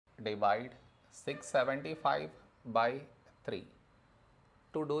divide 675 by 3.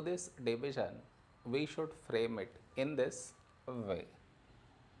 To do this division, we should frame it in this way.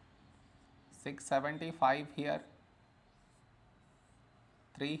 675 here,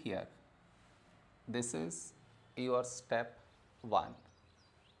 3 here. This is your step 1.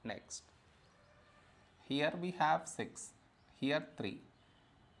 Next, here we have 6, here 3.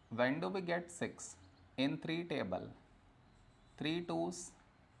 When do we get 6? In 3 table, 3 2's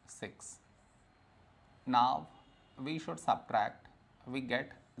 6. Now we should subtract, we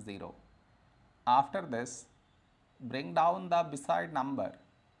get 0. After this, bring down the beside number.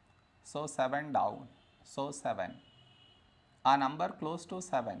 So 7 down, so 7. A number close to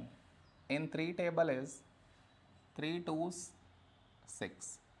 7 in 3 table is 3 2's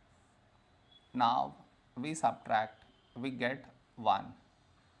 6. Now we subtract, we get 1.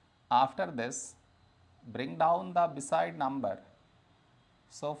 After this, bring down the beside number.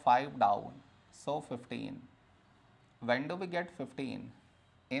 So 5 down, so 15. When do we get 15?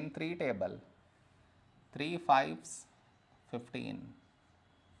 In 3 table, 3 5's 15.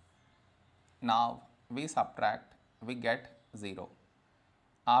 Now we subtract, we get 0.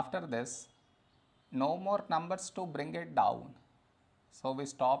 After this, no more numbers to bring it down. So we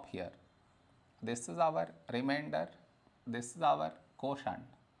stop here. This is our remainder, this is our quotient.